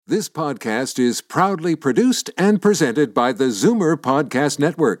This podcast is proudly produced and presented by the Zoomer Podcast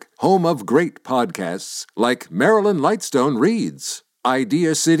Network, home of great podcasts like Marilyn Lightstone Reads,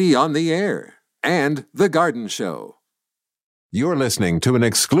 Idea City on the Air, and The Garden Show. You're listening to an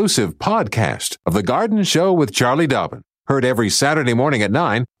exclusive podcast of The Garden Show with Charlie Dobbin, heard every Saturday morning at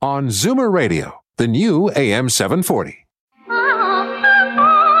 9 on Zoomer Radio, the new AM 740.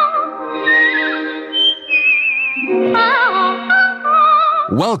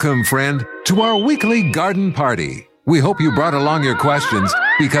 Welcome, friend, to our weekly garden party. We hope you brought along your questions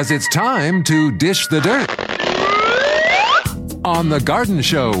because it's time to dish the dirt. On The Garden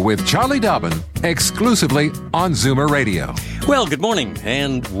Show with Charlie Dobbin, exclusively on Zoomer Radio. Well, good morning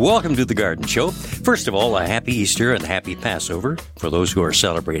and welcome to The Garden Show. First of all, a happy Easter and happy Passover for those who are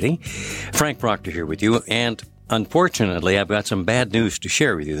celebrating. Frank Proctor here with you, and unfortunately, I've got some bad news to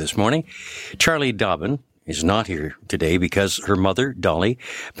share with you this morning. Charlie Dobbin is not here today because her mother, Dolly,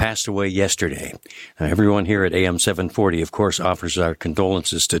 passed away yesterday. Now, everyone here at AM 740, of course, offers our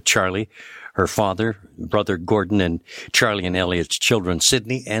condolences to Charlie, her father, brother Gordon, and Charlie and Elliot's children,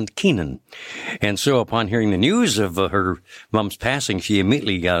 Sydney and Keenan. And so upon hearing the news of her mom's passing, she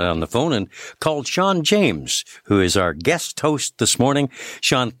immediately got on the phone and called Sean James, who is our guest host this morning.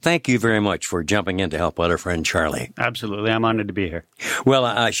 Sean, thank you very much for jumping in to help out our friend Charlie. Absolutely. I'm honored to be here. Well,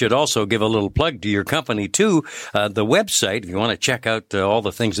 I should also give a little plug to your company, too. The website, if you want to check out all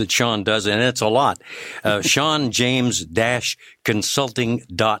the things that Sean does, and it's a lot,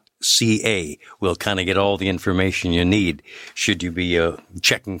 SeanJames-consulting.ca will kind of get all the information you need should you be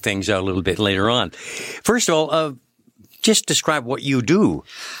checking things out a little bit later on. First of all, just describe what you do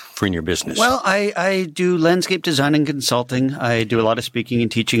in your business. Well, I do landscape design and consulting. I do a lot of speaking and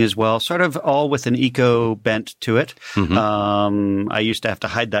teaching as well, sort of all with an eco bent to it. Mm-hmm. I used to have to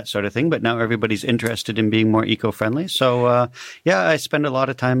hide that sort of thing, but now everybody's interested in being more eco-friendly. So, I spend a lot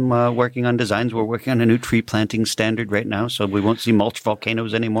of time working on designs. We're working on a new tree planting standard right now, so we won't see mulch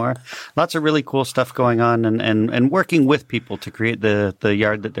volcanoes anymore. Lots of really cool stuff going on and working with people to create the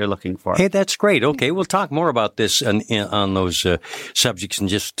yard that they're looking for. Hey, that's great. Okay, we'll talk more about this on those subjects in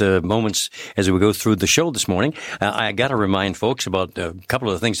just moments as we go through the show this morning. I got to remind folks about a couple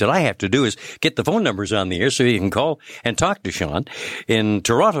of the things that I have to do is get the phone numbers on the air so you can call and talk to Sean. In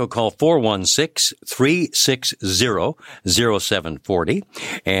Toronto, call 416-360-0740.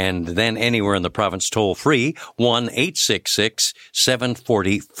 And then anywhere in the province, toll free,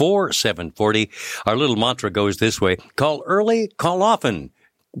 1-866-740-4740. Our little mantra goes this way: call early, call often.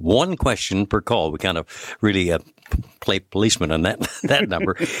 One question per call. We kind of really play policeman on that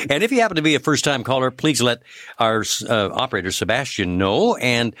number. And if you happen to be a first-time caller, please let our operator, Sebastian, know,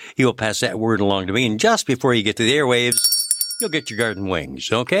 and he will pass that word along to me. And just before you get to the airwaves, you'll get your garden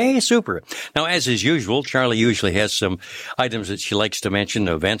wings. Okay? Super. Now, as is usual, Charlie usually has some items that she likes to mention,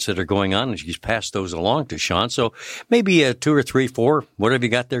 events that are going on, and she's passed those along to Sean. So maybe 2 or 3, 4. What have you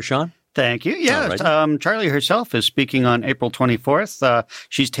got there, Sean? Thank you. Yeah, right. Charlie herself is speaking on April 24th.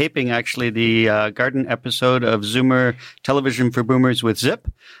 She's taping, actually, the garden episode of Zoomer Television for Boomers with Zip.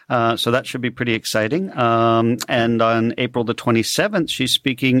 So that should be pretty exciting. And on April the 27th, she's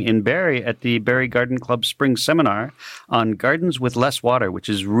speaking in Barrie at the Barrie Garden Club Spring Seminar on gardens with less water, which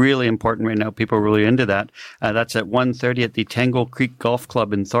is really important right now. People are really into that. That's at 1:30 at the Tangle Creek Golf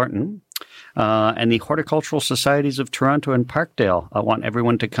Club in Thornton. And the Horticultural Societies of Toronto and Parkdale. I want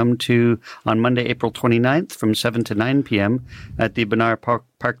everyone to come to on Monday, April 29th from 7 to 9 p.m. at the Bernard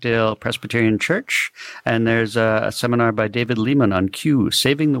Parkdale Presbyterian Church. And there's a seminar by David Lehman on Q,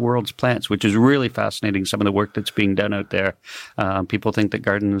 Saving the World's Plants, which is really fascinating, some of the work that's being done out there. People think that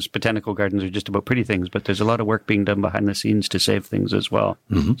botanical gardens are just about pretty things, but there's a lot of work being done behind the scenes to save things as well.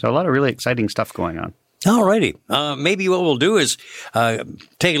 Mm-hmm. So a lot of really exciting stuff going on. All righty. Maybe what we'll do is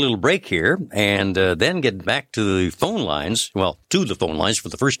take a little break here and then get back to the phone lines. Well, to the phone lines for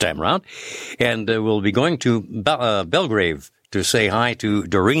the first time around. And we'll be going to Belgrave to say hi to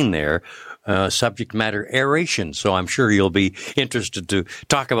Doreen there. Subject matter aeration. So I'm sure you'll be interested to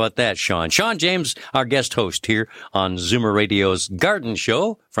talk about that, Sean. Sean James, our guest host here on Zoomer Radio's Garden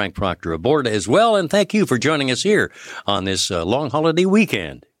Show. Frank Proctor aboard as well. And thank you for joining us here on this long holiday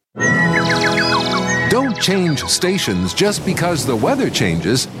weekend. Don't change stations just because the weather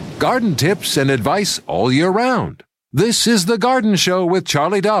changes. Garden tips and advice all year round. This is The Garden Show with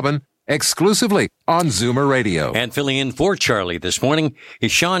Charlie Dobbin, exclusively on Zoomer Radio. And filling in for Charlie this morning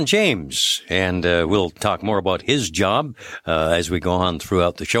is Sean James. And we'll talk more about his job as we go on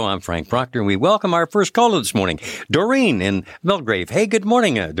throughout the show. I'm Frank Proctor, and we welcome our first caller this morning, Doreen in Belgrave. Hey, good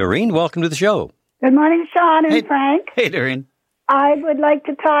morning, Doreen. Welcome to the show. Good morning, Sean and Frank. Hey, Doreen. I would like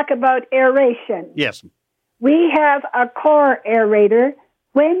to talk about aeration. Yes. We have a core aerator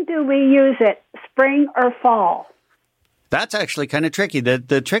When do we use it, spring or fall? That's actually kind of tricky.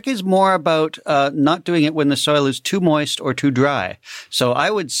 The trick is more about not doing it when the soil is too moist or too dry. So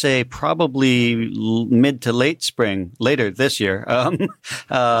I would say probably mid to late spring, later this year, when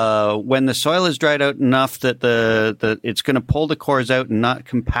the soil is dried out enough that it's going to pull the cores out and not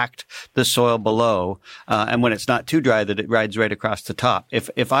compact the soil below, and when it's not too dry that it rides right across the top.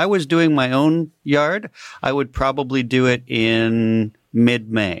 If I was doing my own yard, I would probably do it in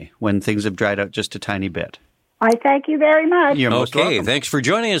mid-May when things have dried out just a tiny bit. I thank you very much. You're most welcome. Thanks for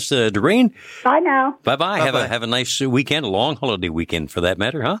joining us, Doreen. Bye now. Bye-bye. Have a nice weekend, a long holiday weekend for that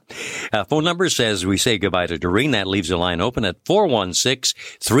matter, huh? Phone number says we say goodbye to Doreen. That leaves a line open at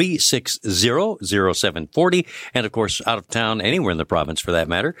 416-360-0740. And, of course, out of town, anywhere in the province for that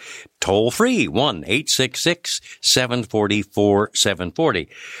matter, toll free, 1-866-740-4740.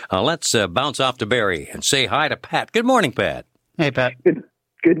 Let's bounce off to Barrie and say hi to Pat. Good morning, Pat. Hey, Pat.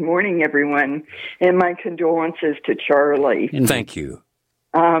 Good morning, everyone, and my condolences to Charlie. Thank you.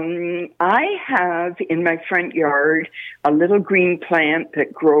 I have in my front yard a little green plant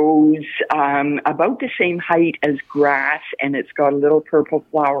that grows about the same height as grass, and it's got a little purple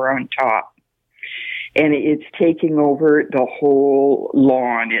flower on top. And it's taking over the whole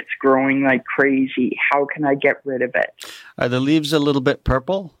lawn. It's growing like crazy. How can I get rid of it? Are the leaves a little bit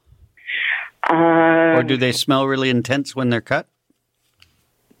purple? Or do they smell really intense when they're cut?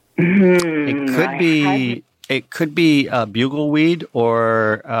 It could be bugleweed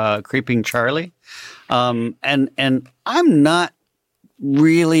or creeping Charlie, and I'm not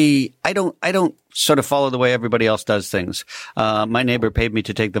really. I don't sort of follow the way everybody else does things. My neighbor paid me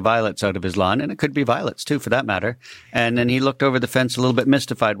to take the violets out of his lawn, and it could be violets too, for that matter. And then he looked over the fence a little bit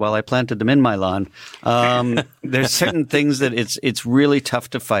mystified while I planted them in my lawn. There's certain things that it's really tough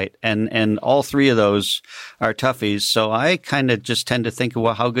to fight, and all three of those are toughies. So I kind of just tend to think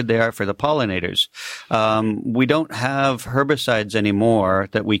of how good they are for the pollinators. We don't have herbicides anymore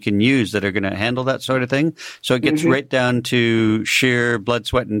that we can use that are going to handle that sort of thing. So it gets right down to sheer blood,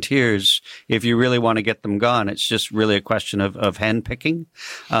 sweat, and tears. If you really want to get them gone, it's just really a question of hand picking.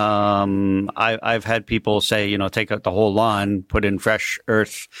 I've had people say, take out the whole lawn, put in fresh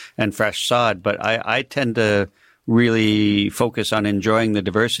earth and fresh sod, but I tend to really focus on enjoying the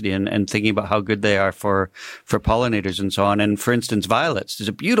diversity and thinking about how good they are for pollinators and so on. And for instance, violets. There's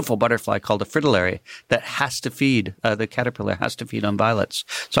a beautiful butterfly called a fritillary that has to feed, the caterpillar has to feed on violets.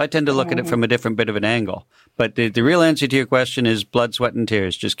 So I tend to look at it from a different bit of an angle. But the real answer to your question is blood, sweat, and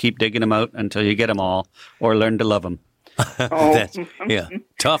tears. Just keep digging them out until you get them all, or learn to love them.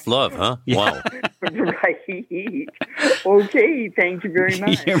 Tough love, huh? Yeah. Wow. Right. Okay, thank you very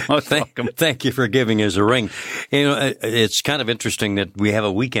much. You're most welcome. Thank you for giving us a ring. It's kind of interesting that we have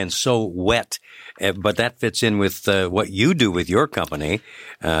a weekend so wet, but that fits in with what you do with your company,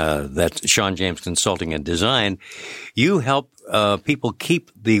 that's Sean James Consulting and Design. You help people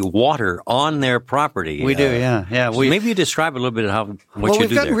keep the water on their property. We do, yeah. So maybe you describe a little bit what you do there.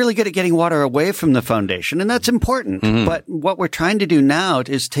 We've gotten really good at getting water away from the foundation, and that's important. Mm-hmm. But what we're trying to do now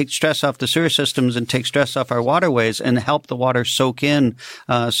is take stress off the sewer systems and take stress off our waterways and help the water soak in,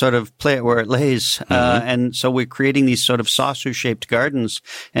 sort of play it where it lays. Mm-hmm. And so we're creating these sort of saucer-shaped gardens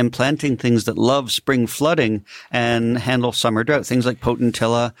and planting things that love spring flooding and handle summer drought. Things like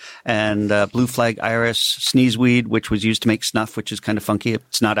potentilla and blue flag iris, sneezeweed, which was used to make snuff, which is kind of funky.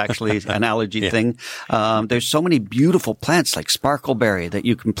 It's not actually an allergy thing. There's so many beautiful plants like sparkleberry that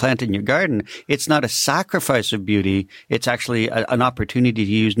you can plant in your garden. It's not a sacrifice of beauty. It's actually an opportunity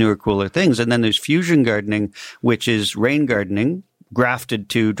to use newer, cooler things. And then there's fusion gardening, which is rain gardening grafted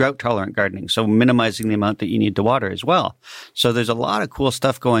to drought-tolerant gardening, so minimizing the amount that you need to water as well. So there's a lot of cool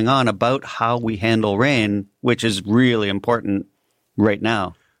stuff going on about how we handle rain, which is really important right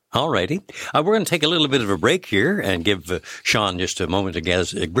now. All righty. We're going to take a little bit of a break here and give Sean just a moment to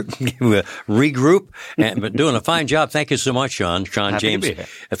regroup. But doing a fine job. Thank you so much, Sean. Sean James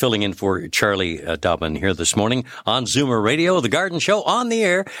filling in for Charlie Dobbin here this morning on Zoomer Radio, The Garden Show on the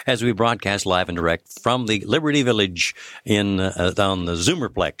air as we broadcast live and direct from the Liberty Village on the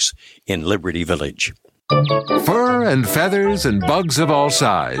Zoomerplex in Liberty Village. Fur and feathers and bugs of all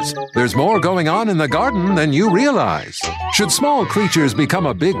size. There's more going on in the garden than you realize. Should small creatures become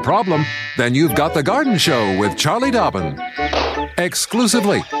a big problem, then you've got The Garden Show with Charlie Dobbin.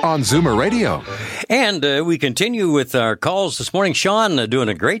 Exclusively on Zoomer Radio. And we continue with our calls this morning. Sean doing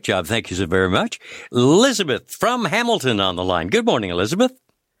a great job. Thank you so very much. Elizabeth from Hamilton on the line. Good morning, Elizabeth.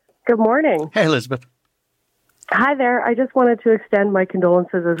 Good morning. Hey, Elizabeth. Hi there. I just wanted to extend my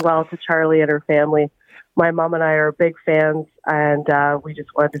condolences as well to Charlie and her family. my mom and I are big fans, and we just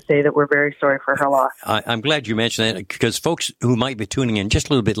wanted to say that we're very sorry for her loss. I'm glad you mentioned that, because folks who might be tuning in just a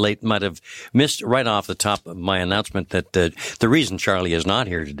little bit late might have missed right off the top of my announcement that the reason Charlie is not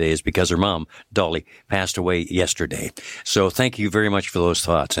here today is because her mom, Dolly, passed away yesterday. So thank you very much for those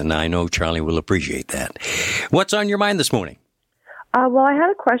thoughts, and I know Charlie will appreciate that. What's on your mind this morning? Well, I had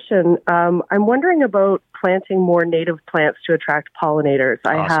a question. I'm wondering about planting more native plants to attract pollinators.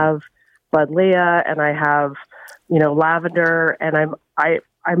 Awesome. I have buddleia, and I have, lavender, and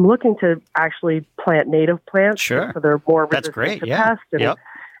I'm looking to actually plant native plants, Sure. so they're more That's resistant great, to yeah. pests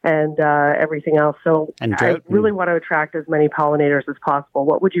and everything else. So And I drought really want to attract as many pollinators as possible.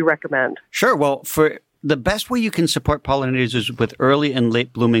 What would you recommend? Sure. Well, for the best way you can support pollinators is with early and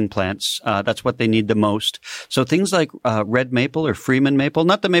late blooming plants. That's what they need the most. So things like red maple or Freeman maple,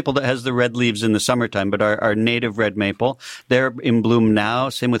 not the maple that has the red leaves in the summertime, but our native red maple. They're in bloom now.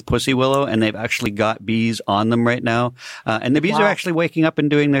 Same with pussy willow, and they've actually got bees on them right now. And the bees are actually waking up and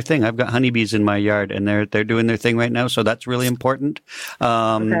doing their thing. I've got honeybees in my yard, and they're doing their thing right now. So that's really important.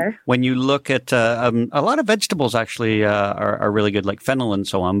 Okay. When you look at a lot of vegetables, actually are really good, like fennel and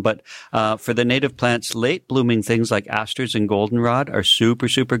so on. But for the native plants, late blooming things like asters and goldenrod are super,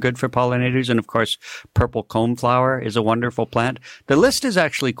 super good for pollinators. And of course, purple coneflower is a wonderful plant. The list is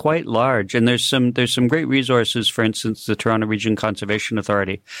actually quite large, and there's some great resources. For instance, the Toronto Region Conservation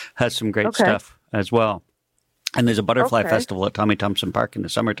Authority has some great stuff as well. And there's a butterfly festival at Tommy Thompson Park in the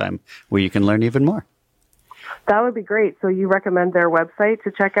summertime where you can learn even more. That would be great. So you recommend their website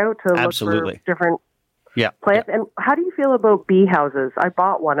to check out to look for different plants? Yeah. And how do you feel about bee houses? I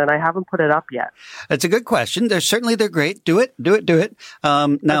bought one and I haven't put it up yet. That's a good question. They're great. Do it.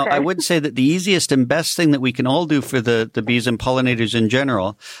 Now, I would say that the easiest and best thing that we can all do for the bees and pollinators in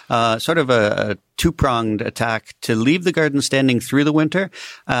general, sort of a two-pronged attack, to leave the garden standing through the winter.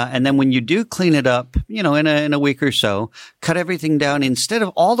 And then when you do clean it up, in a week or so, cut everything down. Instead of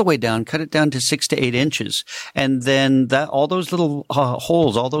all the way down, cut it down to 6 to 8 inches. And then all those little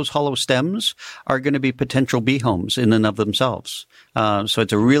holes, all those hollow stems are going to be potential bee homes in and of themselves. So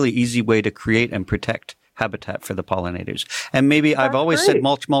it's a really easy way to create and protect habitat for the pollinators. And maybe I've always said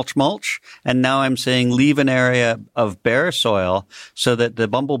mulch, and now I'm saying leave an area of bare soil so that the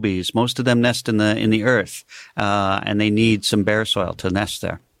bumblebees, most of them nest in the earth, and they need some bare soil to nest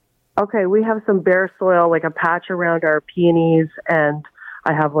there. Okay, we have some bare soil, like a patch around our peonies, and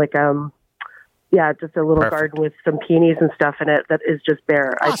I have just a little garden with some peonies and stuff in it that is just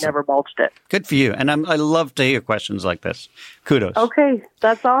bare. Awesome. I've never mulched it. Good for you. And I love to hear questions like this. Kudos. Okay,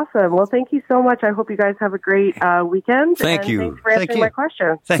 that's awesome. Well, thank you so much. I hope you guys have a great weekend. Thank you. Thanks for answering my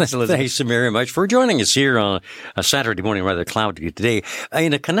question. Thanks, Elizabeth. Thanks very much for joining us here on a Saturday morning, rather cloudy today.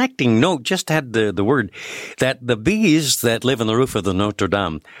 In a connecting note, just had the word that the bees that live on the roof of the Notre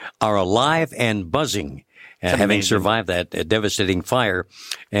Dame are alive and buzzing. Having survived that devastating fire.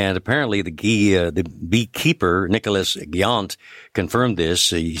 And apparently the beekeeper, Nicholas Guillant, confirmed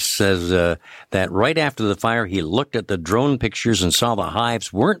this. He says that right after the fire, he looked at the drone pictures and saw the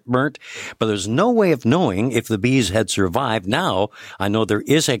hives weren't burnt, but there's no way of knowing if the bees had survived. Now, I know there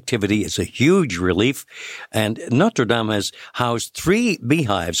is activity. It's a huge relief. And Notre Dame has housed 3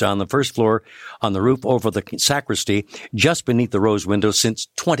 beehives on the first floor on the roof over the sacristy, just beneath the rose window since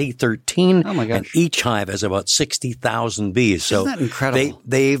 2013. Oh, my gosh. And each hive has about 60,000 bees. So isn't that incredible?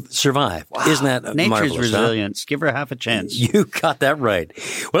 They've survived. Wow. Isn't that Nature's marvelous? resilience. Huh? Give her half a chance. You got that right.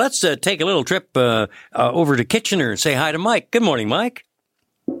 Well, let's take a little trip over to Kitchener and say hi to Mike. Good morning, Mike.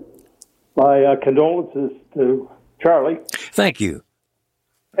 My condolences to Charlie. Thank you.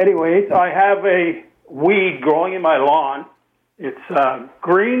 Anyways, I have a weed growing in my lawn. It's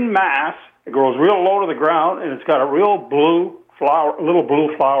green mass. It grows real low to the ground, and it's got a real blue flower, little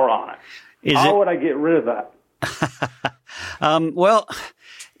blue flower on it. How would I get rid of that? Well,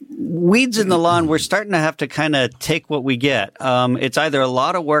 weeds in the lawn, we're starting to have to kind of take what we get. It's either a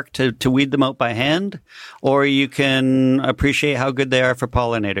lot of work to weed them out by hand, or you can appreciate how good they are for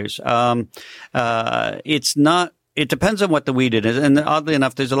pollinators. It depends on what the weed is. And oddly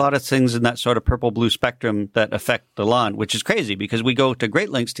enough, there's a lot of things in that sort of purple-blue spectrum that affect the lawn, which is crazy because we go to great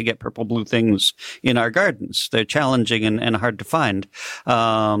lengths to get purple-blue things in our gardens. They're challenging and hard to find.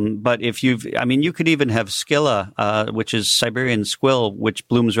 But you could even have scilla, which is Siberian squill, which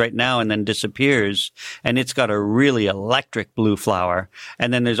blooms right now and then disappears. And it's got a really electric blue flower.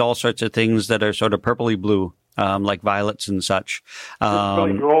 And then there's all sorts of things that are sort of purpley blue. like violets and such. It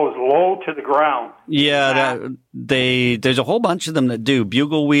really grows low to the ground. Yeah, there's a whole bunch of them that do.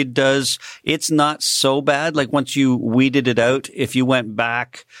 Bugleweed does. It's not so bad. Like once you weeded it out, if you went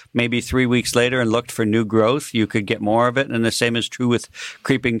back maybe 3 weeks later and looked for new growth, you could get more of it. And the same is true with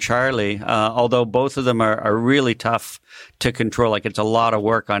Creeping Charlie, although both of them are really tough to control. Like it's a lot of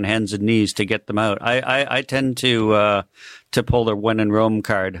work on hands and knees to get them out. I tend to pull the when in Rome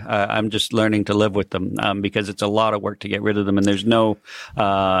card. I'm just learning to live with them because it's a lot of work to get rid of them, and there's no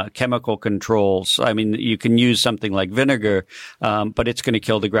chemical controls. I mean, you can use something like vinegar, but it's going to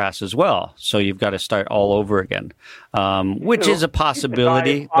kill the grass as well. So you've got to start all over again, which is a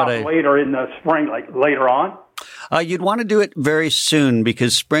possibility. But later in the spring, like later on, you'd want to do it very soon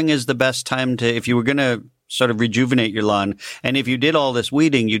because spring is the best time to, if you were going to sort of rejuvenate your lawn. And if you did all this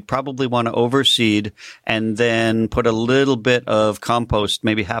weeding, you'd probably want to overseed and then put a little bit of compost,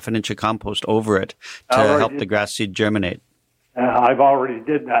 maybe half an inch of compost over it to help the grass seed germinate. I've already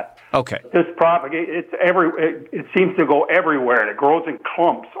did that. Okay. This propagate, it seems to go everywhere. It grows in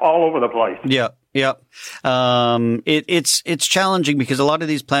clumps all over the place. Yeah. Yeah. It's challenging because a lot of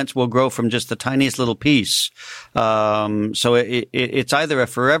these plants will grow from just the tiniest little piece. So it's either a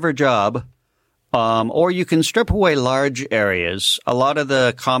forever job, or you can strip away large areas. A lot of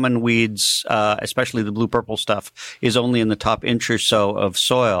the common weeds, especially the blue-purple stuff, is only in the top inch or so of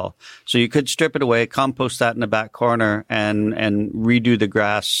soil. So you could strip it away, compost that in the back corner, and redo the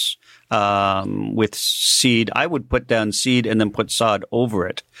grass with seed. I would put down seed and then put sod over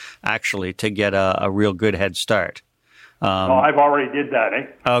it, actually, to get a real good head start. I've already did that, eh?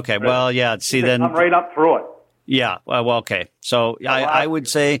 Okay, well, yeah. See, then I'm right up through it. Yeah, well, okay. So I would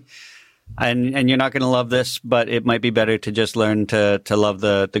say. And you're not going to love this, but it might be better to just learn to love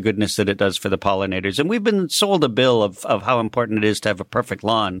the goodness that it does for the pollinators. And we've been sold a bill of how important it is to have a perfect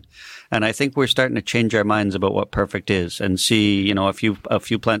lawn. And I think we're starting to change our minds about what perfect is and see, a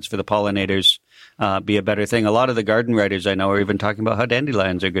few plants for the pollinators be a better thing. A lot of the garden writers I know are even talking about how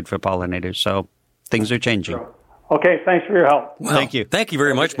dandelions are good for pollinators. So things are changing. Sure. Okay, thanks for your help. Well, thank you. Thank you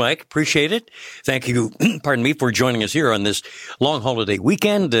very much, Mike. Appreciate it. Thank you, pardon me, for joining us here on this long holiday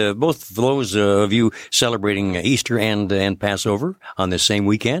weekend. Both of those of you celebrating Easter and Passover on this same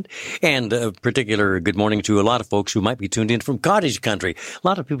weekend. And a particular good morning to a lot of folks who might be tuned in from cottage country. A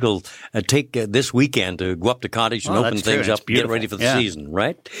lot of people take this weekend to go up to cottage and open things up, get ready for the season,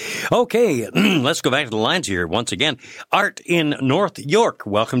 right? Okay, let's go back to the lines here once again. Art in North York,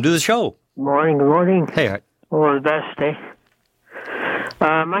 welcome to the show. Good morning. Hey, Art. All the best, eh?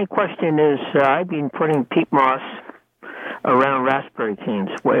 My question is, I've been putting peat moss around raspberry canes.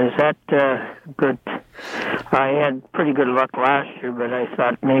 Is that good? I had pretty good luck last year, but I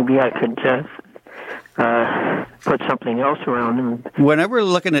thought maybe I could put something else around them. Whenever we're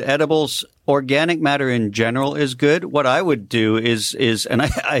looking at edibles, organic matter in general is good. What I would do is and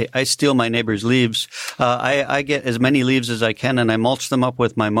I steal my neighbor's leaves. I get as many leaves as I can and I mulch them up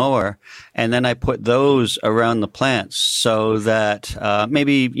with my mower, and then I put those around the plants so that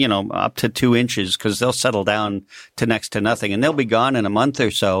maybe, up to 2 inches, because they'll settle down to next to nothing and they'll be gone in a month or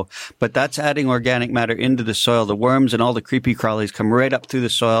so. But that's adding organic matter into the soil. The worms and all the creepy crawlies come right up through the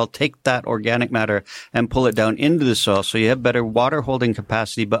soil, take that organic matter and pull it down into the soil. So you have better water holding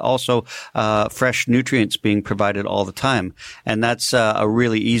capacity, but also fresh nutrients being provided all the time. And that's a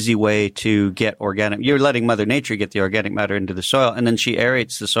really easy way to get organic. You're letting Mother Nature get the organic matter into the soil, and then she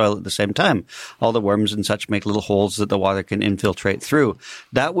aerates the soil at the same time. All the worms and such make little holes that the water can infiltrate through.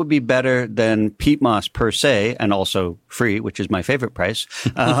 That would be better than peat moss per se, and also free, which is my favorite price.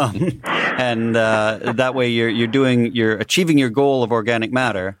 And that way you're achieving your goal of organic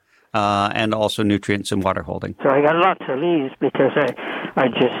matter. And also nutrients and water holding. So I got lots of leaves because I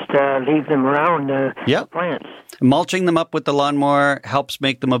just leave them around plants. Mulching them up with the lawnmower helps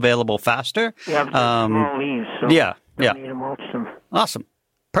make them available faster. Yeah, small leaves. So yeah. Need to mulch them. Awesome.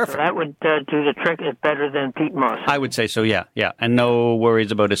 Perfect. So that would do the trick. It's better than peat moss. I would say so, yeah. And no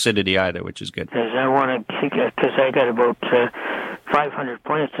worries about acidity either, which is good. Because I got about 500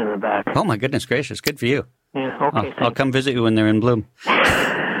 plants in the back. Oh, my goodness gracious. Good for you. Yeah, okay. I'll come visit you when they're in bloom.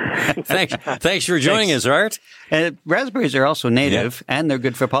 Thanks for joining us, Art. And raspberries are also native, and they're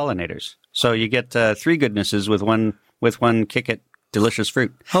good for pollinators. So you get three goodnesses with one kick at delicious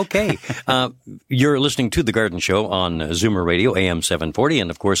fruit. Okay. You're listening to The Garden Show on Zoomer Radio, AM 740,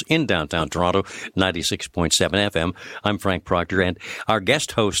 and, of course, in downtown Toronto, 96.7 FM. I'm Frank Proctor, and our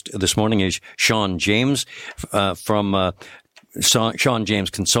guest host this morning is Sean James from Sean James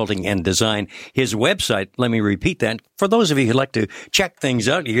Consulting and Design. His website, let me repeat that, for those of you who'd like to check things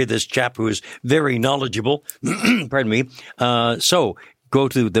out, you hear this chap who is very knowledgeable, pardon me, so go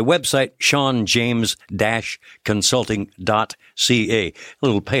to the website, seanjames-consulting.ca. A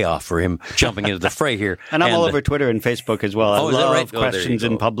little payoff for him jumping into the fray here. And I'm all over Twitter and Facebook as well. I love questions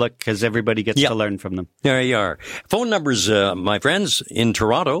in public because everybody gets to learn from them. There you are. Phone numbers, my friends, in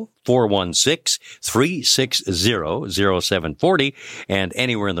Toronto, 416-360-0740, and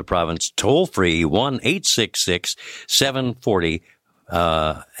anywhere in the province, toll free, 1-866-740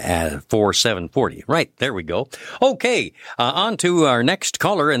 4740. Right, there we go. Okay, on to our next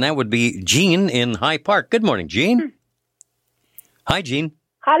caller, and that would be Jean in High Park. Good morning, Jean. Hi, Jean.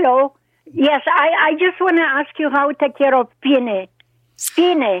 Hello. Yes, I just want to ask you how to take care of peony.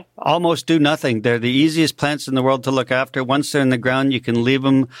 Peony. Almost do nothing. They're the easiest plants in the world to look after. Once they're in the ground, you can leave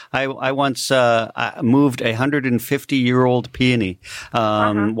them. I once moved a 150-year-old peony.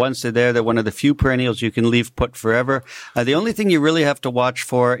 Once they're there, they're one of the few perennials you can leave put forever. The only thing you really have to watch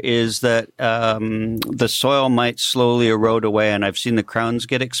for is that the soil might slowly erode away, and I've seen the crowns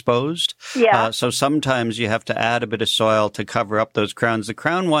get exposed. Yeah. So sometimes you have to add a bit of soil to cover up those crowns. The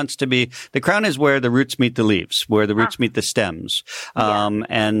crown is where the roots meet the leaves, where the roots meet the stems.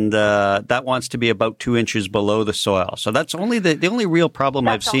 And that wants to be about 2 inches below the soil. So that's only the only real problem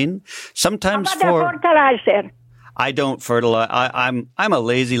I've seen. Sometimes how about the fertilizer? I don't fertilize. I'm a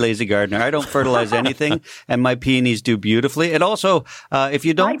lazy gardener. I don't fertilize anything, and my peonies do beautifully. And also, if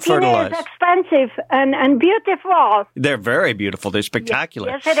you don't fertilize, my peony is expensive and beautiful. They're very beautiful. They're spectacular.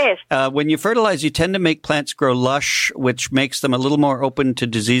 Yes, it is. When you fertilize, you tend to make plants grow lush, which makes them a little more open to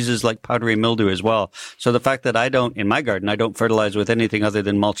diseases like powdery mildew as well. So the fact that in my garden, I don't fertilize with anything other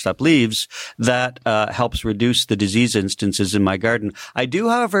than mulched up leaves, that helps reduce the disease instances in my garden. I do,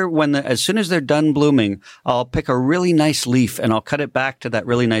 however, as soon as they're done blooming, I'll pick a really nice leaf and I'll cut it back to that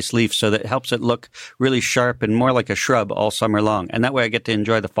really nice leaf so that it helps it look really sharp and more like a shrub all summer long. And that way I get to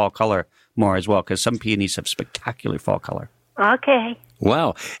enjoy the fall color more as well, because some peonies have spectacular fall color. Okay.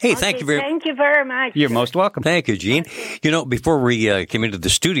 Wow. Hey, Okay, thank you very much. You're most welcome. Thank you, Gene. You know, before we came into the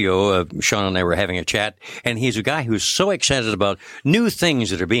studio, Sean and I were having a chat, and he's a guy who's so excited about new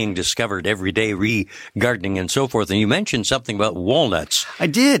things that are being discovered every day, re-gardening and so forth. And you mentioned something about walnuts. I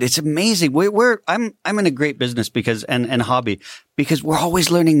did. It's amazing. I'm in a great business and hobby because we're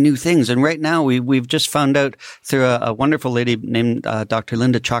always learning new things. And right now we've just found out through a wonderful lady named Dr.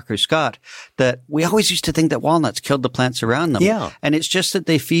 Linda Chalker Scott that we always used to think that walnuts killed the plants around them. Yeah. And it's just that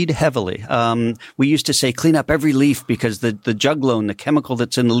they feed heavily. We used to say clean up every leaf because the juglone, the chemical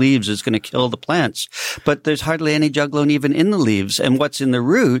that's in the leaves, is going to kill the plants. But there's hardly any juglone even in the leaves. And what's in the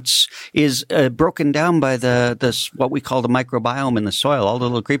roots is broken down by what we call the microbiome in the soil. All the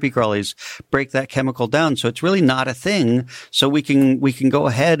little creepy crawlies break that chemical down. So it's really not a thing. So we can go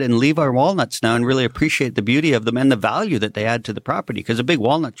ahead and leave our walnuts now and really appreciate the beauty of them and the value that they add to the property, because a big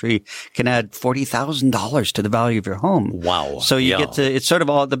walnut tree can add $40,000 to the value of your home. Wow. So you get to, it's sort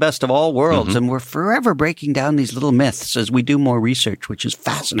of the best of all worlds. And we're forever breaking down these little myths as we do more research, which is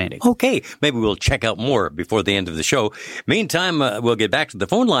fascinating. Okay. Maybe we'll check out more before the end of the show. Meantime, we'll get back to the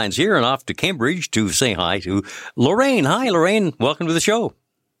phone lines here and off to Cambridge to say hi to Lorraine. Hi, Lorraine. Welcome to the show.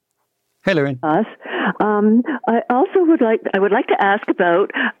 Hey, Lorraine. I also would like to ask about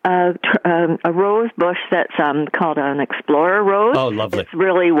a rose bush that's called an explorer rose. Oh, lovely! It's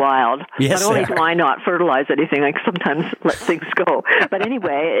really wild. Yes, not only do I not fertilize anything, I sometimes let things go. But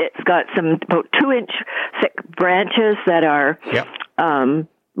anyway, it's got some about 2-inch thick branches that are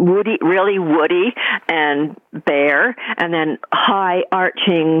woody, really woody and bare, and then high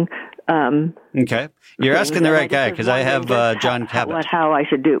arching. Okay, you're asking the right guy, because I have John Cabot. What I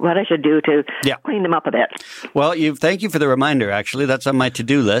should do to clean them up a bit. Well, thank you for the reminder. Actually, that's on my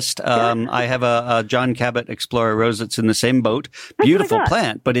to-do list. I have a John Cabot Explorer rose that's in the same boat. Beautiful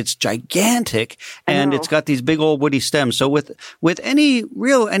plant, but it's gigantic, and it's got these big old woody stems. So with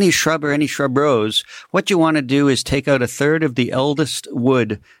any shrub or any shrub rose, what you want to do is take out a third of the eldest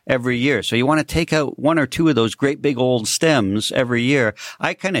wood every year. So you want to take out 1 or 2 of those great big old stems every year.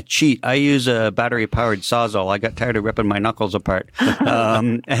 I kind of cheat. I use a battery-powered Sawzall. I got tired of ripping my knuckles apart.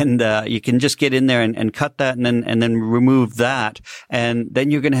 And you can just get in there and cut that and then remove that. And then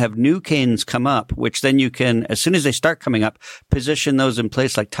you're going to have new canes come up, which then you can, as soon as they start coming up, position those in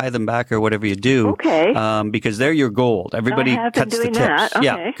place, like tie them back or whatever you do. Okay. Because they're your gold. Everybody cuts the tips. That. Okay.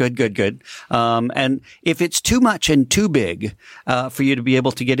 Yeah, good. And if it's too much and too big for you to be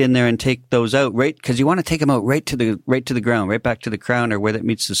able to get in there and take those out, right? Because you want to take them out right to the ground, right back to the crown or where that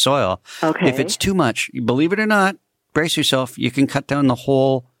meets the soil. Okay. If it's too much, believe it or not, brace yourself, you can cut down the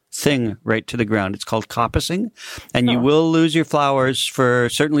whole thing right to the ground. It's called coppicing, and you will lose your flowers for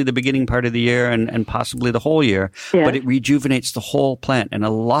certainly the beginning part of the year and possibly the whole year, but it rejuvenates the whole plant. And a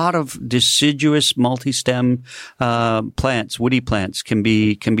lot of deciduous multi-stem plants, woody plants, can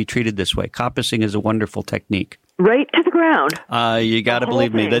be treated this way. Coppicing is a wonderful technique. Right to the ground. You got to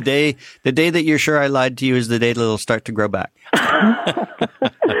believe me. The day that you're sure I lied to you is the day that it'll start to grow back.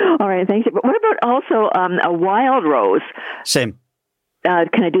 All right, thank you. But what about also a wild rose? Same.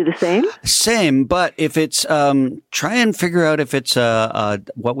 Can I do the same? Same, but if it's try and figure out if it's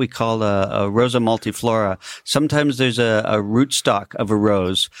what we call a Rosa multiflora. Sometimes there's a rootstock of a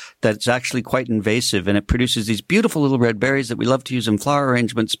rose that's actually quite invasive, and it produces these beautiful little red berries that we love to use in flower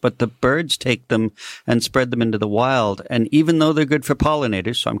arrangements, but the birds take them and spread them into the wild. And even though they're good for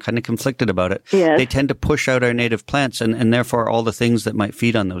pollinators, so I'm kind of conflicted about it, they tend to push out our native plants and therefore all the things that might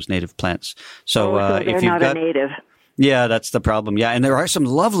feed on those native plants. So, if you've got a native. Yeah, that's the problem. Yeah, and there are some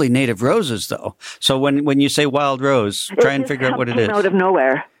lovely native roses, though. So when you say wild rose, try and figure out what it is. Out of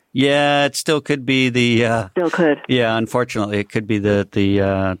nowhere. Yeah, it still could be the. Still could. Yeah, unfortunately, it could be the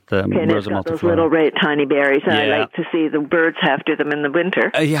Rosa multiflora. Those little tiny berries, and I like to see the birds after them in the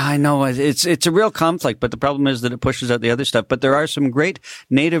winter. Yeah, I know it's a real conflict, but the problem is that it pushes out the other stuff. But there are some great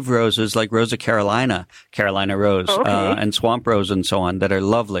native roses like Rosa Carolina rose, and swamp rose, and so on that are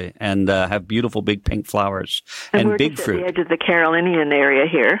lovely and have beautiful big pink flowers and big fruit. At the edge of the Carolinian area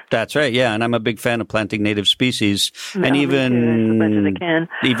here. That's right. Yeah, and I'm a big fan of planting native species, and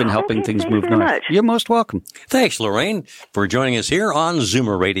even helping things move north. Much. You're most welcome. Thanks, Lorraine, for joining us here on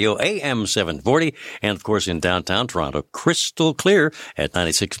Zoomer Radio, AM 740, and of course in downtown Toronto, crystal clear at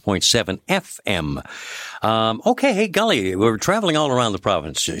 96.7 FM. Okay, hey, golly, we're traveling all around the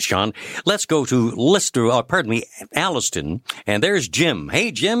province, Sean. Let's go to Alliston, and there's Jim. Hey,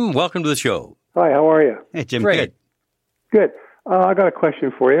 Jim, welcome to the show. Hi, how are you? Hey, Jim. Great. Good. I got a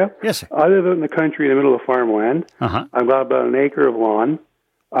question for you. Yes, sir. I live in the country in the middle of farmland. Uh-huh. I've got about an acre of lawn.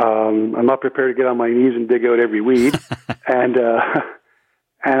 I'm not prepared to get on my knees and dig out every weed. and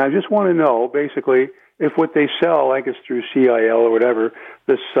I just want to know, basically, if what they sell, like it's through CIL or whatever,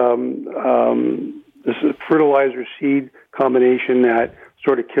 this fertilizer seed combination that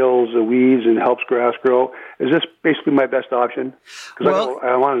sort of kills the weeds and helps grass grow, is this basically my best option? Because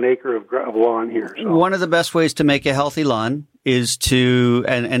I want an acre of lawn here. So. One of the best ways to make a healthy lawn is to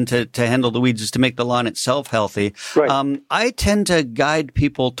handle the weeds is to make the lawn itself healthy. Right. I tend to guide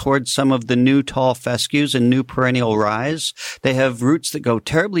people towards some of the new tall fescues and new perennial rye. They have roots that go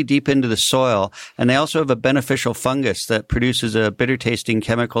terribly deep into the soil, and they also have a beneficial fungus that produces a bitter tasting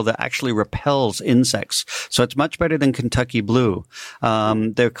chemical that actually repels insects. So it's much better than Kentucky Blue.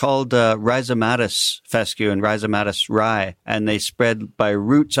 They're called rhizomatous fescue and rhizomatous rye, and they spread by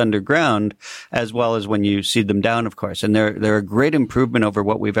roots underground as well as when you seed them down, of course. And they're a great improvement over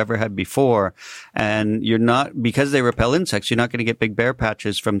what we've ever had before. And because they repel insects, you're not going to get big bare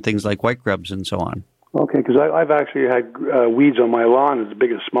patches from things like white grubs and so on. Okay, because I've actually had weeds on my lawn as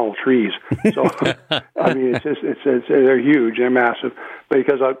big as small trees. So, I mean, they're huge, they're massive. But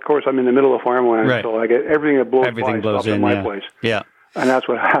because, of course, I'm in the middle of farmland, right. So I get everything that blows in my place. Yeah. And that's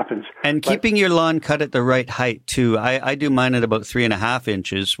what happens. And keeping your lawn cut at the right height, too. I do mine at about 3.5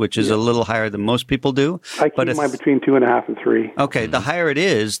 inches, which is a little higher than most people do. I keep mine between 2.5 and 3. Okay. The higher it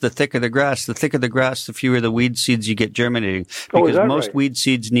is, the thicker the grass. The thicker the grass, the fewer the weed seeds you get germinating. Because most weed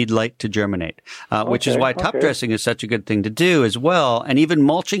seeds need light to germinate, which is why top dressing is such a good thing to do as well. And even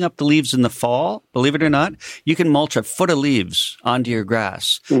mulching up the leaves in the fall, believe it or not, you can mulch a foot of leaves onto your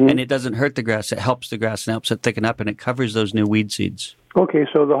grass. Mm-hmm. And it doesn't hurt the grass. It helps the grass and helps it thicken up, and it covers those new weed seeds. Okay,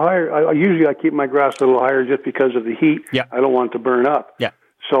 so the higher, usually I keep my grass a little higher just because of the heat. Yeah. I don't want it to burn up. Yeah.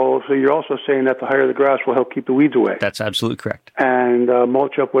 So you're also saying that the higher the grass will help keep the weeds away. That's absolutely correct. And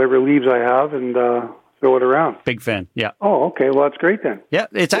mulch up whatever leaves I have and throw it around. Big fan, yeah. Oh, okay, well that's great then. Yeah,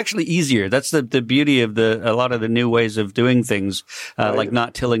 it's actually easier. That's the beauty of a lot of the new ways of doing things, like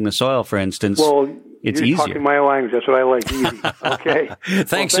not tilling the soil, for instance. Well, it's you're easier. Talking my language. That's what I like. Easy. Okay.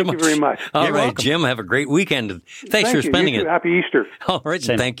 Thanks so much. Thank you very much. All right, welcome. Jim. Have a great weekend. Thanks for spending it. Happy Easter. All right.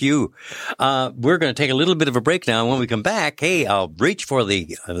 Thank you. We're going to take a little bit of a break now. When we come back, hey, I'll reach for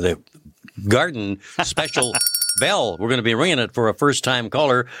the garden special bell. We're going to be ringing it for a first-time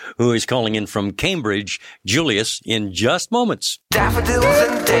caller who is calling in from Cambridge, Julius, in just moments. Daffodils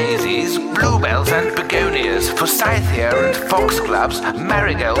and daisies, bluebells and begonias, forsythia and foxgloves,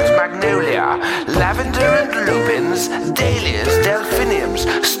 marigolds, magnolia, lavender and lupins, dahlias, delphiniums,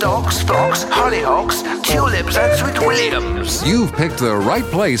 stalks, phlox, hollyhocks, tulips and sweet williams. You've picked the right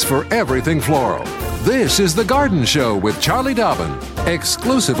place for everything floral. This is The Garden Show with Charlie Dobbin,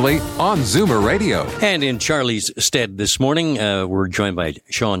 exclusively on Zoomer Radio. And in Charlie's stead this morning, we're joined by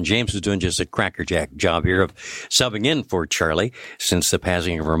Sean James, who's doing just a crackerjack job here of subbing in for Charlie since the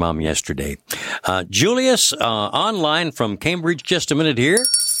passing of her mom yesterday. Julius, online from Cambridge, just a minute here.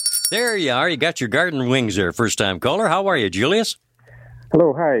 There you are. You got your garden wings there, first-time caller. How are you, Julius?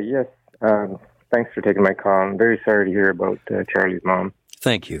 Hello, hi. Yes, thanks for taking my call. I'm very sorry to hear about Charlie's mom.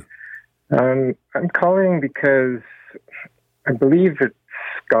 Thank you. I'm calling because I believe it's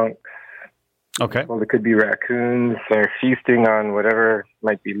skunks. Okay. Well, it could be raccoons. They're feasting on whatever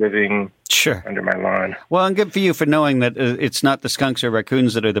might be living under my lawn. Well, and good for you for knowing that it's not the skunks or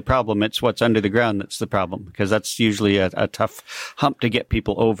raccoons that are the problem. It's what's under the ground that's the problem, because that's usually a tough hump to get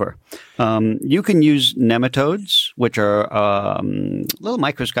people over. You can use nematodes, which are little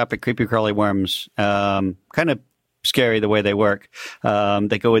microscopic creepy crawly worms, kind of scary the way they work.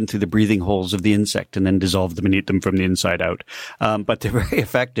 They go into the breathing holes of the insect and then dissolve them and eat them from the inside out. But they're very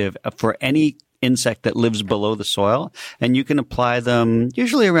effective for any insect that lives below the soil, and you can apply them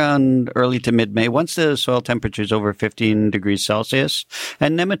usually around early to mid-May once the soil temperature is over 15 degrees Celsius.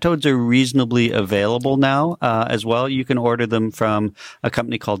 And nematodes are reasonably available now as well. You can order them from a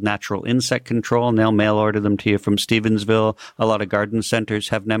company called Natural Insect Control, and they'll mail order them to you from Stevensville. A lot of garden centers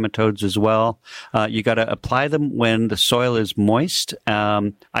have nematodes as well. You got to apply them when the soil is moist.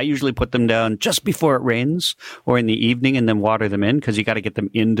 I usually put them down just before it rains or in the evening and then water them in, because you got to get them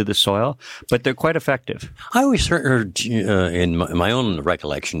into the soil. But they're quite effective. I always heard in my own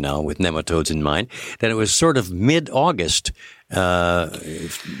recollection now, with nematodes in mind, that it was sort of mid-August that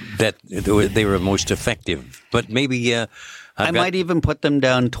they were most effective. But maybe I might even put them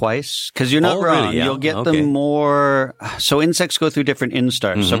down twice, because you're not wrong. Really? Yeah. You'll get them more. So insects go through different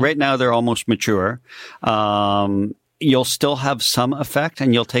instarts. Mm-hmm. So right now they're almost mature. You'll still have some effect,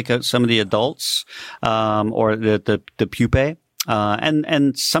 and you'll take out some of the adults or the pupae.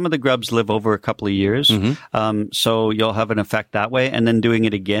 And some of the grubs live over a couple of years. Mm-hmm. So you'll have an effect that way. And then doing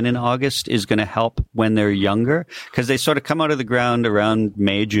it again in August is going to help when they're younger, because they sort of come out of the ground around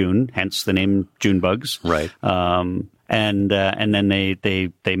May, June, hence the name June bugs. Right. And then they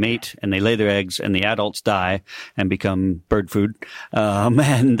mate and they lay their eggs, and the adults die and become bird food.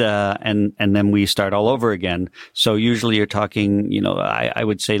 And then we start all over again. So usually you're talking, I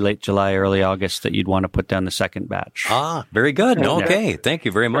would say late July, early August that you'd want to put down the second batch. Ah, very good. Okay. Thank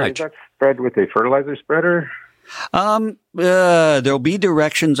you very much. Is that spread with a fertilizer spreader? There'll be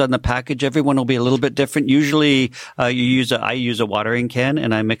directions on the package. Everyone will be a little bit different. Usually, I use a watering can,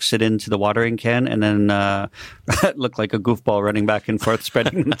 and I mix it into the watering can, and then look like a goofball running back and forth,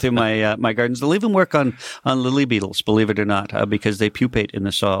 spreading them to my gardens. They'll even work on lily beetles, believe it or not, because they pupate in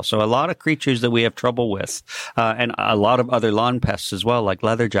the soil. So a lot of creatures that we have trouble with, and a lot of other lawn pests as well, like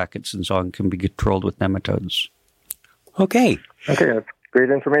leather jackets and so on, can be controlled with nematodes. Okay. That's great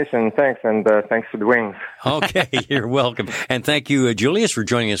information. Thanks, and thanks for the wings. Okay, you're welcome. And thank you, Julius, for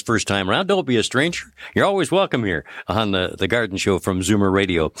joining us first time around. Don't be a stranger. You're always welcome here on the Garden Show from Zoomer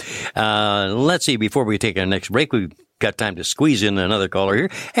Radio. Let's see, before we take our next break, we've got time to squeeze in another caller here,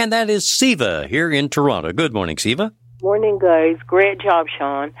 and that is Siva here in Toronto. Good morning, Siva. Morning, guys. Great job,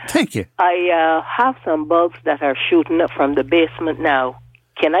 Sean. Thank you. I have some bulbs that are shooting up from the basement now.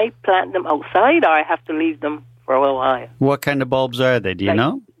 Can I plant them outside, or I have to leave them for a while? What kind of bulbs are they? Do you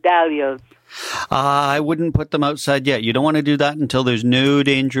know? Dahlias. I wouldn't put them outside yet. You don't want to do that until there's no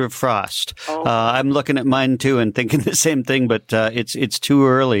danger of frost. Oh. I'm looking at mine too and thinking the same thing, but it's too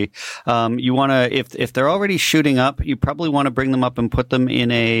early. You want to, if they're already shooting up, you probably want to bring them up and put them in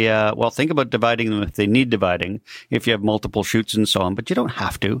think about dividing them if they need dividing, if you have multiple shoots and so on, but you don't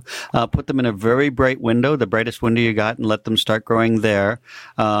have to. Put them in a very bright window, the brightest window you got, and let them start growing there.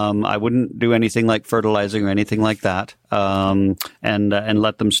 I wouldn't do anything like fertilizing or anything like that. And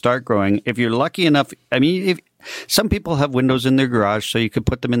let them start growing. If you're lucky enough, if some people have windows in their garage, so you could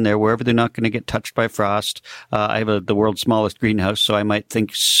put them in there wherever they're not going to get touched by frost. I have the world's smallest greenhouse, so I might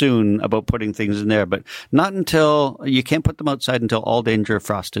think soon about putting things in there, but not until, you can't put them outside until all danger of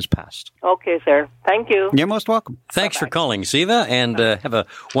frost is past. Okay, sir. Thank you. You're most welcome. Thanks for calling, Siva, and have a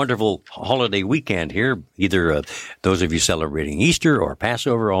wonderful holiday weekend here. Either those of you celebrating Easter or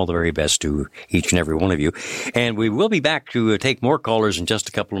Passover, all the very best to each and every one of you. And we will be back to take more callers in just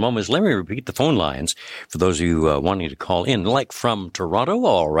a couple of moments. Let me repeat the phone lines for those of you you wanting to call in, like from Toronto,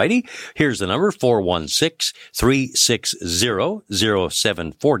 alrighty. Here's the number,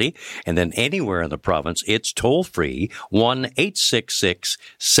 416-360-0740. And then anywhere in the province, it's toll-free,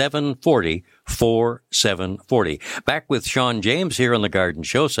 1-866-740-4740. Back with Sean James here on The Garden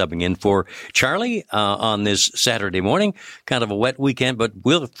Show, subbing in for Charlie on this Saturday morning. Kind of a wet weekend, but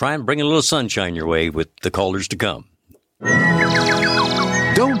we'll try and bring a little sunshine your way with the callers to come.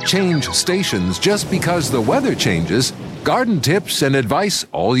 Don't change stations just because the weather changes. Garden tips and advice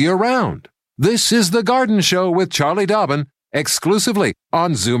all year round. This is The Garden Show with Charlie Dobbin, exclusively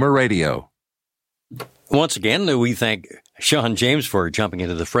on Zoomer Radio. Once again, we thank Sean James for jumping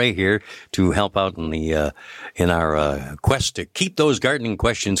into the fray here to help out in our quest to keep those gardening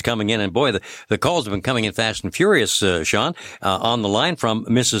questions coming in. And boy, the calls have been coming in fast and furious, Sean. On the line from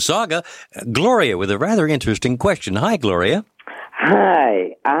Mississauga, Gloria with a rather interesting question. Hi, Gloria.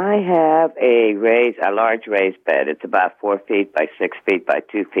 Hi, I have a large raised bed. It's about 4 feet by 6 feet by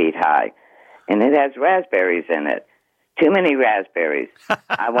 2 feet high, and it has raspberries in it. Too many raspberries.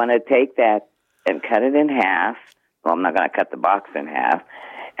 I want to take that and cut it in half. Well, I'm not going to cut the box in half,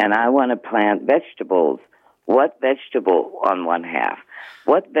 and I want to plant vegetables. What vegetable on one half?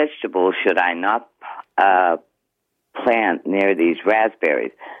 What vegetable should I not plant near these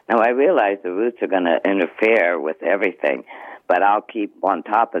raspberries? Now, I realize the roots are going to interfere with everything, but I'll keep on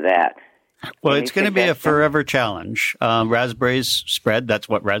top of that. Well, it's going to be a forever challenge. Raspberries spread. That's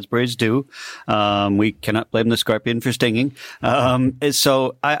what raspberries do. We cannot blame the scorpion for stinging.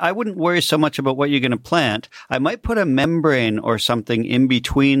 So I wouldn't worry so much about what you're going to plant. I might put a membrane or something in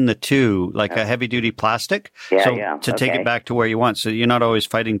between the two, like a heavy-duty plastic, to take it back to where you want. So you're not always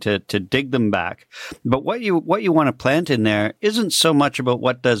fighting to dig them back. But what you want to plant in there isn't so much about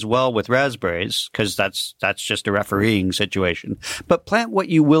what does well with raspberries, because that's just a refereeing situation. But plant what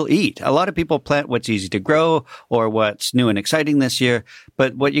you will eat. A lot of people plant what's easy to grow or what's new and exciting this year.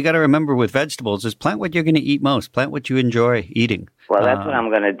 But what you got to remember with vegetables is plant what you're going to eat most. Plant what you enjoy eating. Well, that's what I'm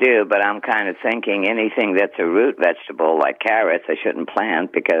going to do, but I'm kind of thinking anything that's a root vegetable like carrots, I shouldn't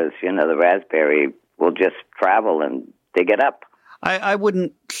plant because, the raspberry will just travel and dig it up. I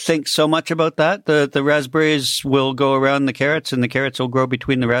wouldn't think so much about that. The raspberries will go around the carrots, and the carrots will grow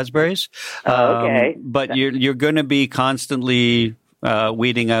between the raspberries. Okay. But you're going to be constantly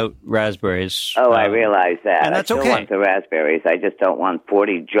weeding out raspberries. Oh, I realize that. And that's I still want the raspberries. I just don't want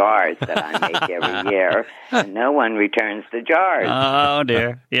 40 jars that I make every year. And no one returns the jars. Oh,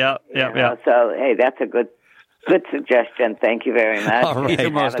 dear. Yeah. So, hey, that's a good suggestion. Thank you very much. All right.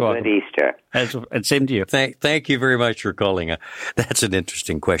 Have a good Easter. And same to you. Thank you very much for calling. That's an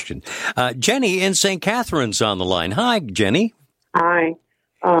interesting question. Jenny in St. Catharines on the line. Hi, Jenny. Hi.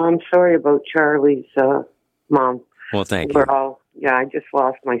 I'm sorry about Charlie's mom. Well, thank you. I just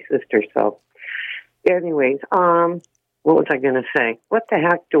lost my sister, so. Anyways, what was I going to say? What the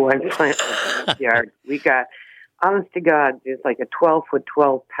heck do I plant in the yard? We got, honest to God, there's like a 12-foot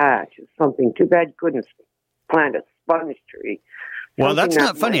 12 patch. It's something. Too bad you couldn't plant a sponge tree. Well, that's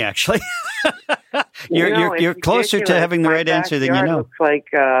not funny, actually. You're closer to having the right answer than you know. Looks like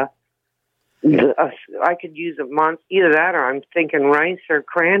I could use a month, either that or I'm thinking rice or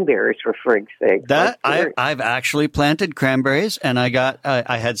cranberries for frig's sake. That I've actually planted cranberries, and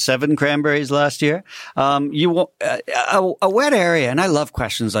I had 7 cranberries last year. A wet area, and I love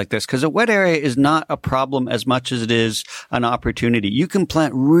questions like this because a wet area is not a problem as much as it is an opportunity. You can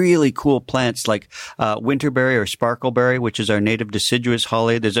plant really cool plants like winterberry or sparkleberry, which is our native deciduous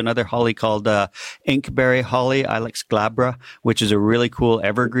holly. There's another holly called inkberry holly, Ilex glabra, which is a really cool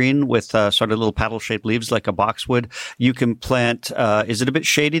evergreen with sort of little paddle-shaped leaves like a boxwood. You can plant, is it a bit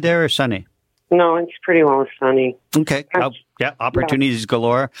shady there or sunny? No, it's pretty well sunny. Okay. Opportunities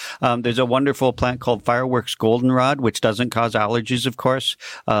galore. There's a wonderful plant called fireworks goldenrod, which doesn't cause allergies, of course.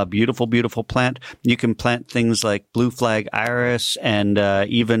 Beautiful, beautiful plant. You can plant things like blue flag iris and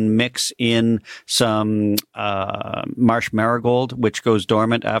even mix in some marsh marigold, which goes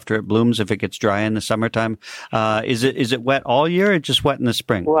dormant after it blooms if it gets dry in the summertime. Is it wet all year or just wet in the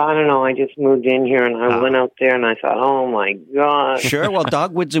spring? Well, I don't know. I just moved in here and I went out there and I thought, oh my God. Sure. Well,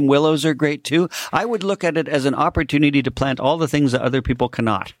 dogwoods and willows are great too. I would look at it as an opportunity to plant all the things that other people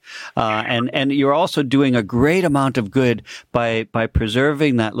cannot. And you're also doing a great amount of good by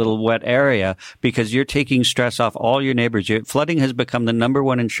preserving that little wet area because you're taking stress off all your neighbors. Flooding has become the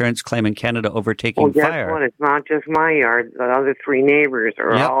 #1 insurance claim in Canada, overtaking fire. Well, it's not just my yard. The other 3 neighbors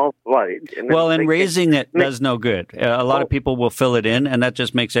are all flooded. And raising it does no good. A lot of people will fill it in, and that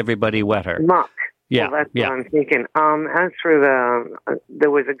just makes everybody wetter. Muck. Yeah, well, that's what I'm thinking. As for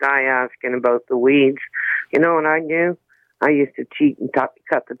there was a guy asking about the weeds. You know what I do? I used to cheat and cut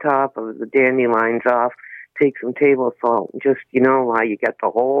the top of the dandelions off take some table salt, just, how you get the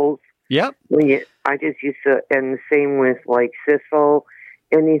holes. Yep. I just used to, and the same with like sisal,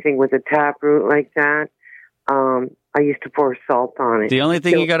 anything with a taproot like that. I used to pour salt on it. The only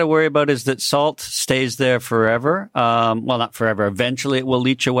thing you got to worry about is that salt stays there forever. Well, not forever. Eventually it will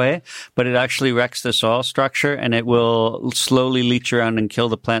leach away, but it actually wrecks the soil structure, and it will slowly leach around and kill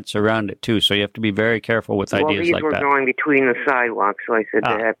the plants around it too. So you have to be very careful with ideas like that. Well, these were going between the sidewalks, so I said,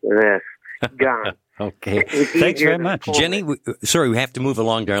 to heck with this. Gone. Okay. Thanks very much. Jenny, we have to move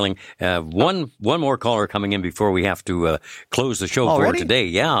along, darling. One more caller coming in before we have to close the show for today.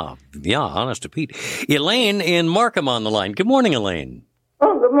 Yeah, honest to Pete. Elaine in Markham on the line. Good morning, Elaine.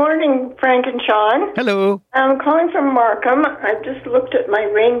 Oh, good morning, Frank and Sean. Hello. I'm calling from Markham. I just looked at my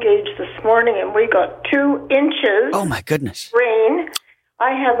rain gauge this morning, and we got 2 inches. Oh, my goodness. Rain.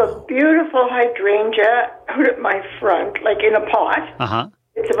 I have a beautiful hydrangea out at my front, like in a pot. Uh-huh.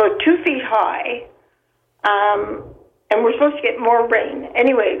 It's about 2 feet high. And we're supposed to get more rain.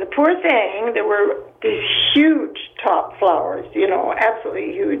 Anyway, the poor thing, there were these huge top flowers,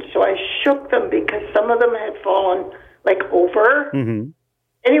 absolutely huge. So I shook them because some of them had fallen, over. Mm-hmm.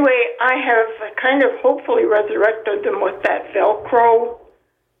 Anyway, I have kind of hopefully resurrected them with that Velcro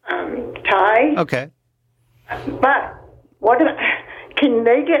tie. Okay. But can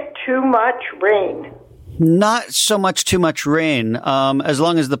they get too much rain? Not so much too much rain. As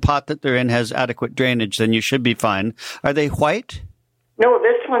long as the pot that they're in has adequate drainage, then you should be fine. Are they white? No,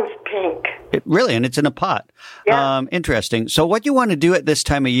 this one's pink. Really? And it's in a pot. Yeah. Interesting. So what you want to do at this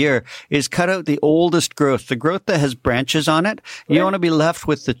time of year is cut out the oldest growth, the growth that has branches on it. You want to be left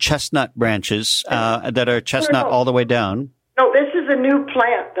with the chestnut branches that are chestnut all the way down. No, this is a new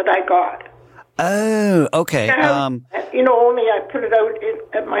plant that I got. Oh, okay. Only I put it out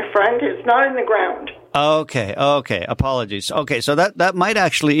at my friend. It's not in the ground. Okay. Apologies. Okay, so that might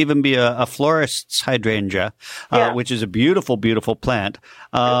actually even be a florist's hydrangea, which is a beautiful, beautiful plant.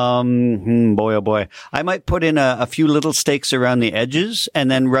 Boy, oh boy. I might put in a few little stakes around the edges and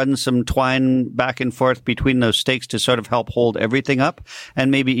then run some twine back and forth between those stakes to sort of help hold everything up,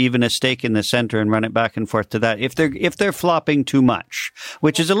 and maybe even a stake in the center and run it back and forth to that. If they're flopping too much,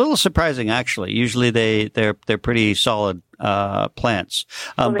 which is a little surprising actually. Usually they're pretty solid plants.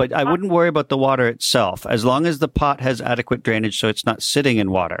 But I wouldn't worry about the water itself. As long as the pot has adequate drainage so it's not sitting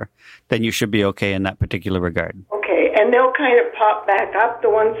in water, then you should be okay in that particular regard. Okay, and they'll kind of pop back up, the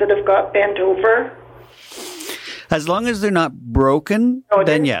ones that have got bent over? As long as they're not broken,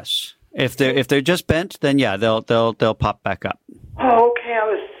 then yes. If they're just bent, then yeah, they'll pop back up. Oh, okay. I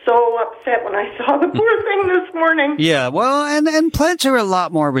was so upset when I saw the poor thing this morning. Yeah, well, and plants are a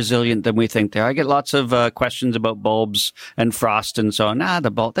lot more resilient than we think they are. I get lots of questions about bulbs and frost and so on.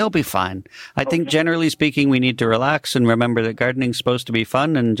 They'll be fine. I think generally speaking, we need to relax and remember that gardening's supposed to be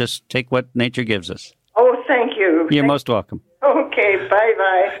fun and just take what nature gives us. Oh, thank you. You're most welcome. Okay,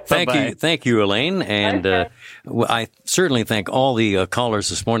 bye-bye. Thank you, Elaine. And I certainly thank all the callers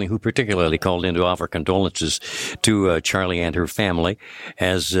this morning who particularly called in to offer condolences to Charlie and her family,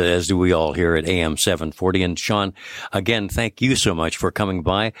 as do we all here at AM 740. And Sean, again, thank you so much for coming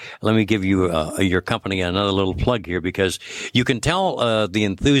by. Let me give you your company another little plug here, because you can tell the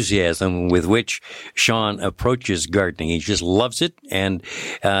enthusiasm with which Sean approaches gardening. He just loves it, and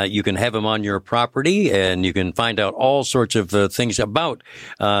you can have him on your property, and you can find out all sorts of things about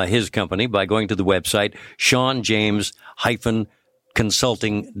his company by going to the website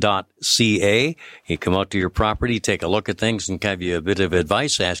seanjames-consulting.ca. You come out to your property, take a look at things, and give you a bit of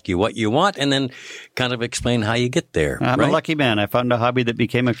advice, ask you what you want, and then kind of explain how you get there. I'm a lucky man. I found a hobby that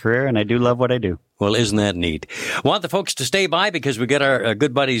became a career, and I do love what I do. Well, isn't that neat? Want the folks to stay by, because we got our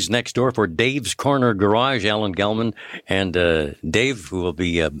good buddies next door for Dave's Corner Garage, Alan Gelman and Dave, who will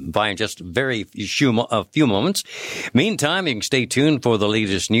be by in just a few moments. Meantime, you can stay tuned for the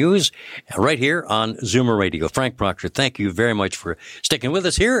latest news right here on Zoomer Radio. Frank Proctor, thank you very much for sticking with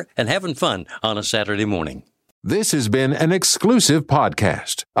us here and having fun on a Saturday morning. This has been an exclusive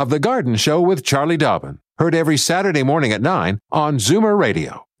podcast of The Garden Show with Charlie Dobbin. Heard every Saturday morning at 9 on Zoomer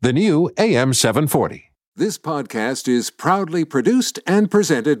Radio, the new AM 740. This podcast is proudly produced and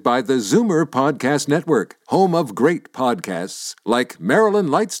presented by the Zoomer Podcast Network, home of great podcasts like Marilyn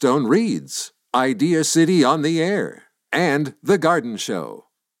Lightstone Reads, Idea City on the Air, and The Garden Show.